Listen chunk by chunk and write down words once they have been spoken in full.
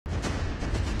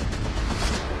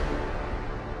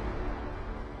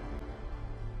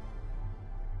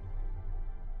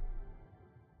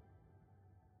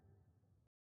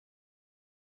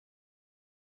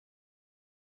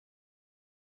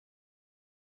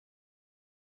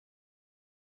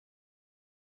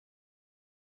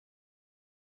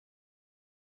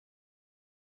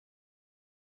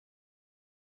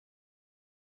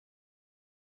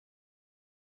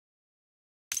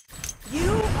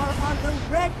The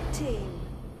red team.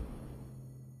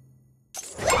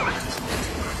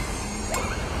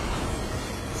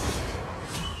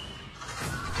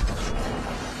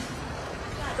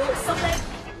 Cả đội xông lên.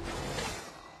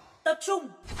 Tập trung,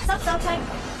 sắp giao tranh.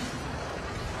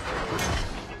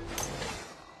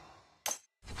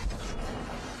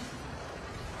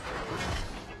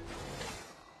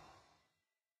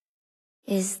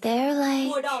 Is there like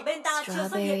Mùa đỏ bên ta chưa xuất hiện.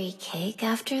 strawberry cake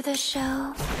after the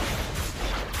show?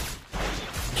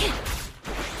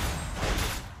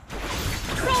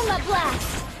 Chroma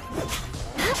blast!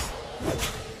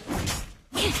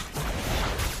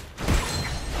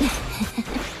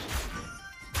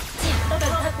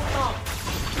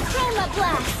 Chroma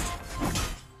blast!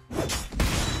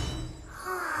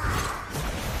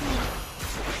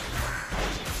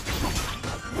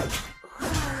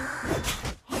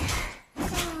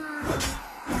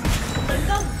 Tấn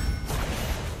công.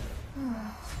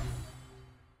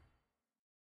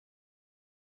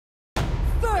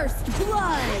 First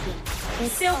blood.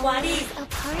 It's Siêu quá đi. always a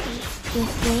party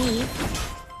with Wave.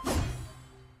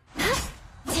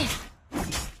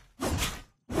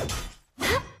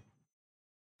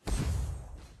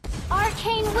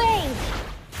 Arcane wave!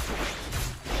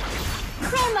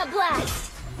 Chroma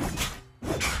blast!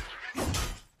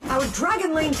 Our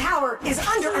Dragon Lane tower is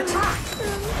under attack.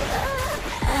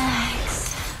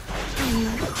 X. I'm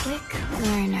a quick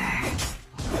learner.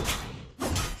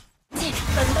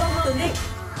 Tấn công tướng địch.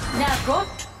 Nagot.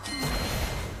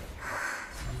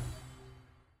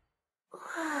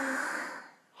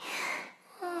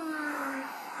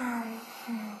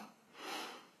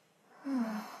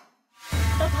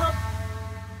 Tập hợp.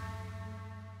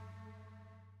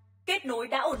 Kết nối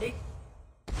đã ổn định.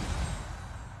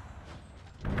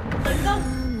 Tấn công.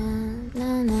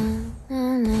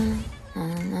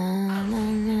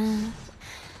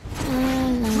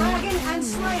 Dragon and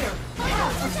Slayer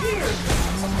have appeared.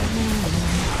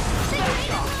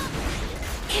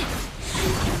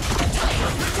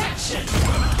 Protection!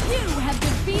 You have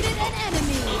defeated an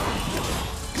enemy!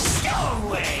 Go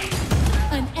away!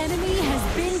 An enemy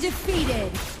has been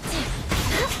defeated!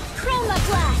 Chroma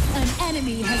blast! An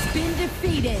enemy has been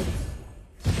defeated!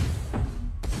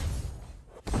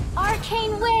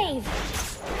 Arcane wave!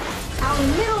 Our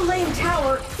middle lane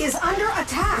tower is under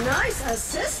attack. Nice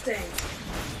assisting.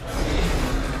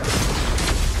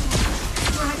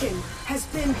 Dragon has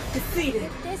been defeated.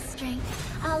 With this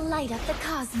strength, I'll light up the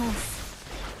cosmos.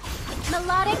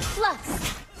 Melodic flux!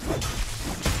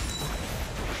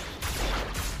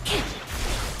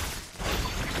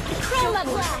 Chroma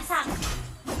blast!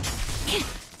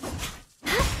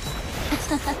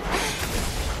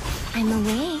 I'm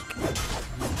awake.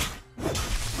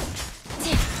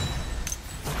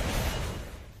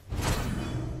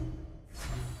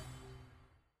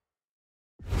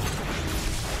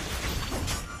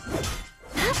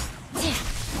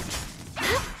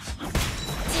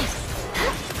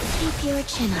 Keep your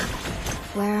chin up.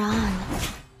 We're on.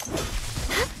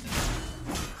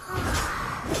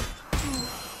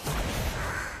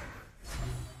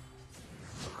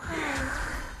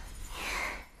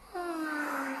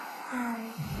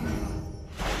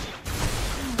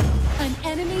 An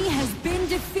enemy has been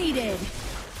defeated!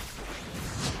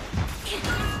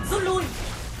 Rút lui.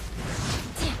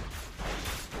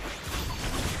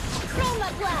 Chroma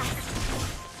blast!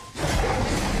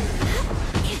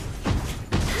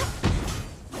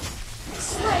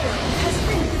 Slayer has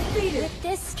been defeated. With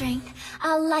this strength,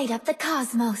 I'll light up the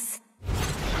cosmos.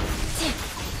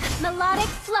 Melodic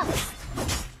flux!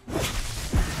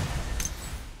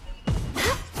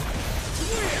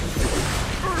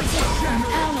 An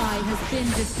ally has been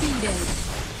defeated!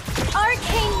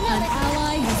 Arcane An melody!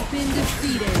 ally has been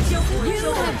defeated!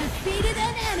 You have defeated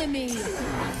an enemy!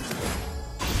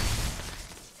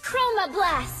 Chroma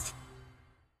blast!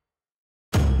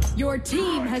 Your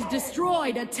team has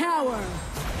destroyed a tower!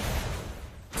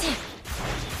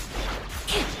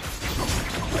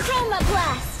 Chroma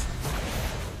blast!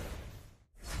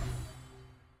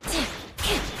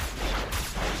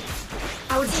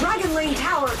 Our Dragon Lane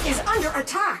tower is under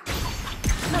attack.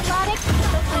 Melodic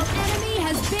An enemy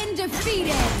has been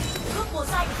defeated! Cướp mùa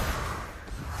xanh.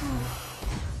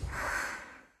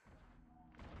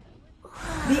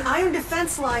 The iron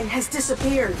defense line has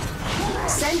disappeared.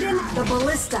 Send in the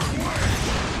ballista.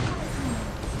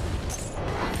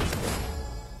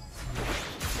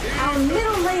 Our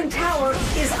middle lane tower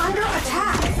is under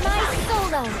attack. my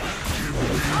solo!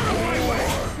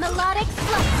 Melodic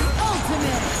flux!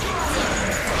 Ultimate!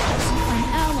 An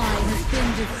ally has been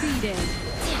defeated!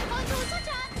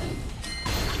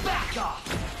 Back off!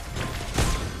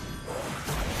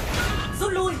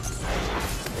 Rút lui.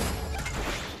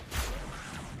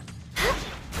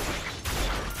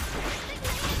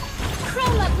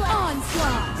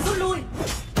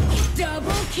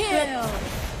 kill!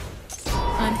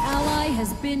 An ally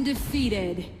has been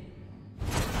defeated.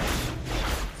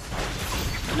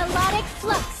 Melodic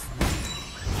flux.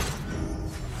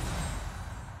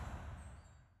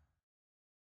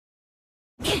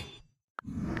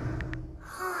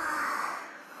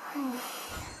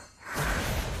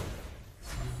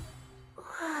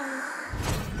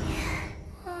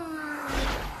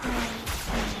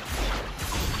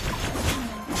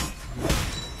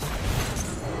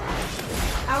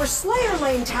 Our Slayer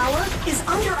lane tower is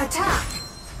under attack.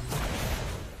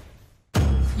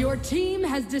 Your team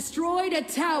has destroyed a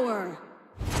tower.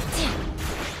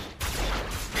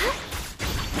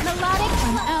 Melodic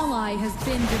An flux. ally has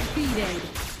been defeated.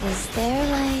 Is there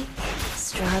like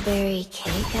strawberry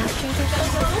cake after the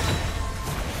show?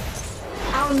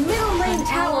 Our middle lane An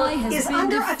tower ally has is been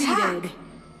under defeated. attack.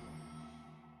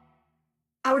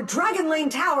 Our dragon lane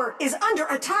tower is under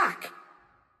attack.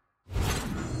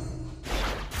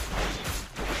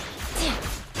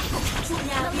 Chủ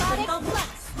nhà bị tấn công.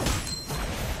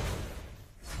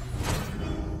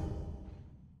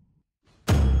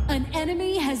 An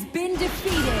enemy has been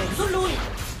defeated. Rút lui.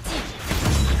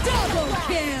 Double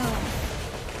kill.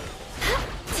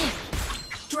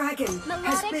 Dragon has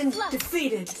Melodic been flux.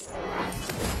 defeated.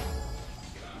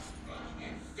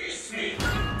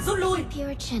 Rút lui. Keep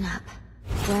your chin up.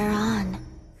 We're on.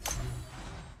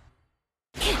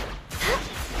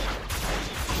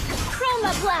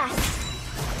 Chroma blast.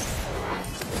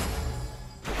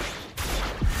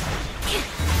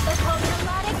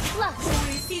 Melodic flux.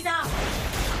 Chùi si ra.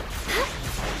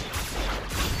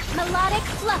 Melodic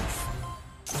flux.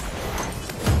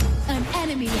 An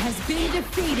enemy has been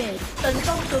defeated. Tấn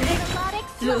công từ đích. Melodic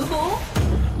Lữ flux. bố.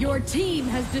 Your team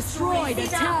has destroyed a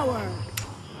tower.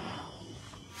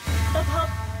 Tập hợp.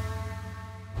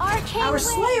 Arcane Our wind.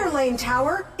 Slayer lane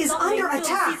tower is Dọn under đến tường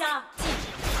si attack. ra.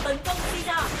 Tấn công si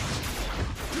ra.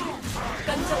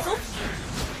 Cần trợ giúp.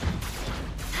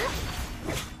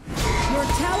 Your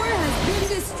tower has been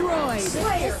destroyed.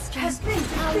 Slayer has been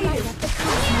I'll light defeated. up the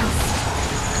cosmos.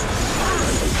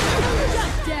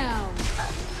 Shut down.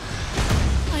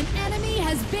 An enemy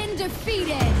has been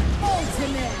defeated.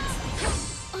 Ultimate.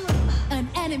 An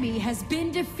enemy has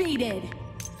been defeated.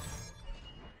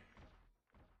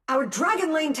 Our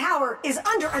dragon lane tower is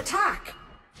under attack.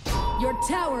 Your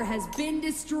tower has been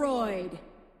destroyed.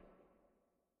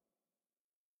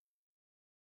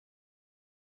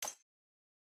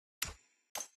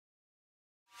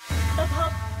 Tập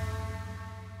hợp.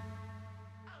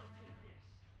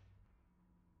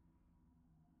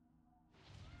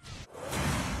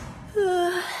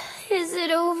 Is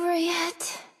it over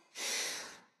yet?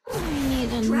 I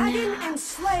need a Dragon nap. and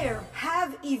Slayer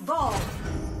have evolved.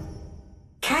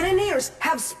 Cannoneers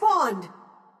have spawned.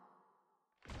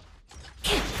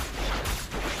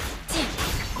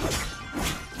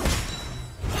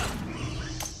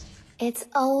 It's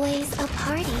always a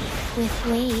party with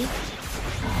Wave.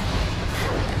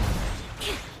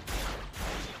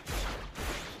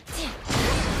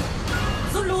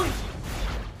 Rút lui.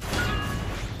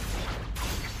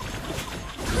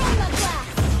 Chroma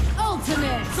blast.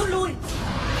 Ultimate. Rút lui.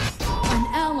 An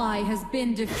ally has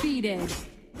been defeated.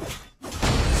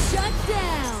 Shut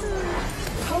down.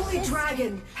 Holy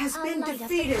Dragon has I'll been light up the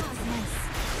defeated. cosmos.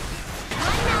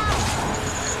 Right now.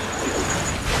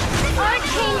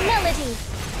 Arcane melody.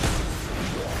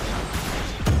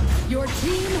 Your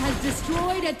team has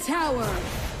destroyed a tower.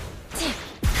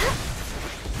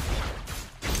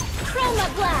 Chroma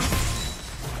blast.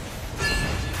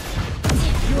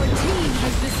 Your team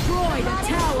has destroyed a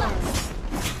tower.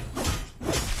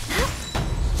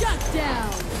 Shut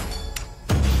down.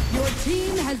 Your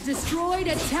team has destroyed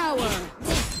a tower.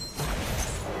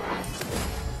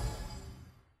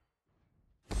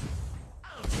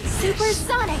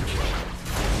 Supersonic.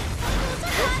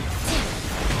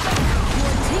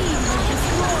 Your team has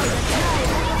destroyed a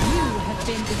tower. You have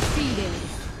been defeated.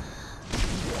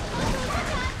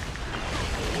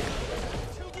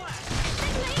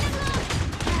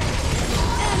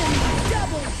 Enemy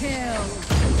double kill.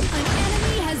 An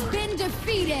enemy has been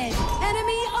defeated.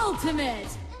 Enemy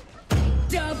ultimate.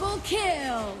 Double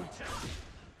kill.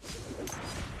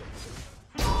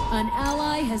 An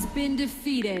ally has been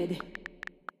defeated.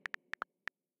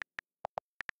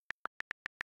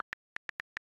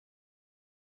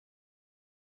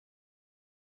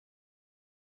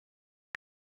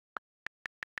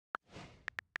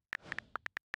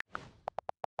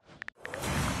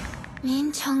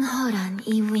 민청허란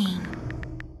이 윙.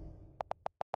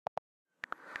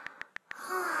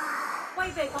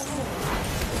 Quay về phòng ngủ.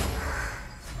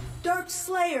 Dark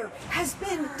Slayer has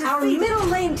been defeated. Our middle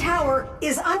lane tower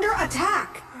is under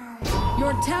attack.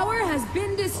 Your tower has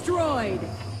been destroyed.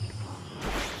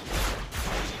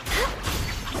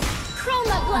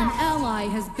 Chroma An Blast! ally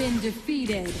has been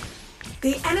defeated.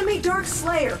 The enemy Dark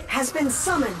Slayer has been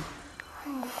summoned.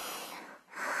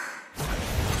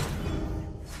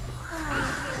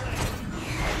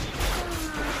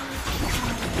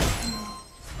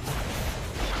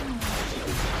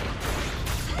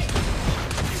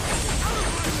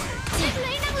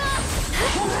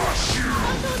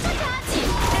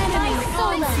 Enemy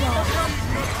onslaught.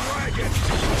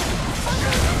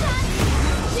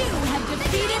 You have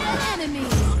defeated an enemy.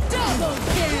 Double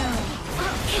kill.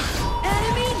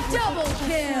 Enemy double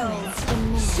kill.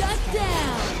 Shut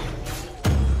down.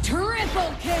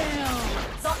 Triple kill.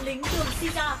 Dọn lính đường si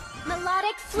ra.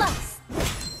 Melodic Flux!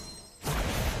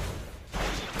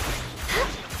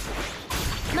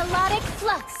 Melodic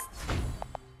Flux!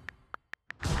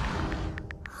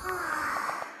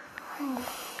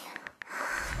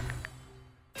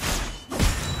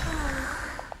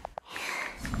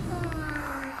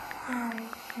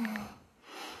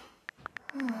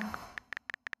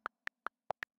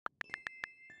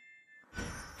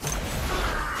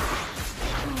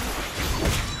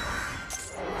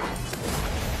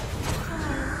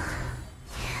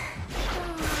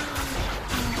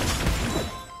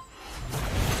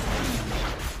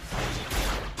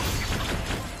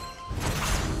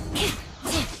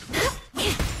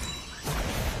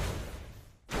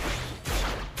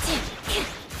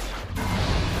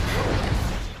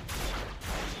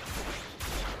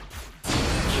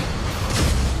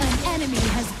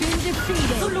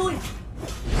 Rút lui.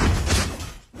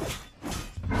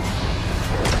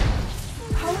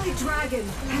 Holy Dragon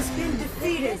has been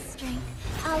defeated. With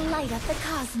strength, I'll light up the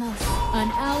cosmos. An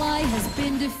ally has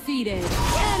been defeated.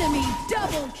 Enemy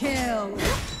double kill.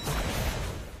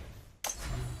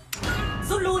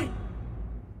 Rút lui.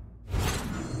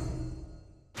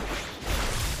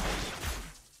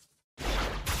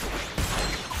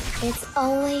 It's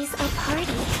always a party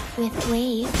with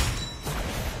Wave.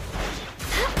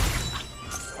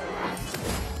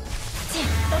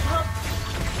 Tập hợp.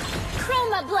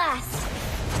 Chroma Blast!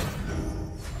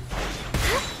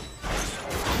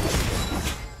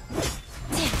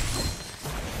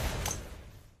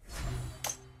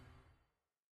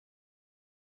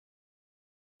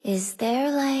 Is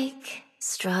there like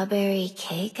strawberry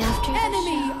cake after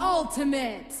Enemy the show?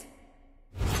 ultimate.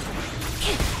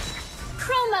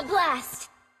 Chroma Blast!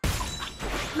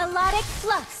 Melodic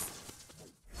Flux!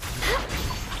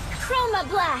 Chroma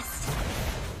Blast!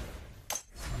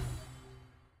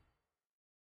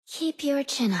 Keep your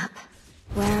chin up.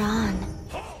 We're on.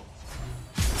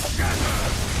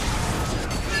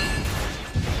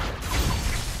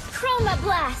 Chroma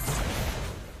Blast!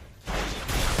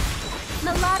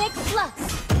 Melodic Flux!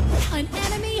 An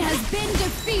enemy has been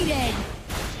defeated.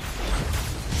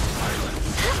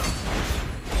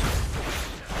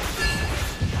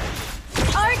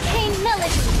 Arcane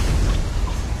Military!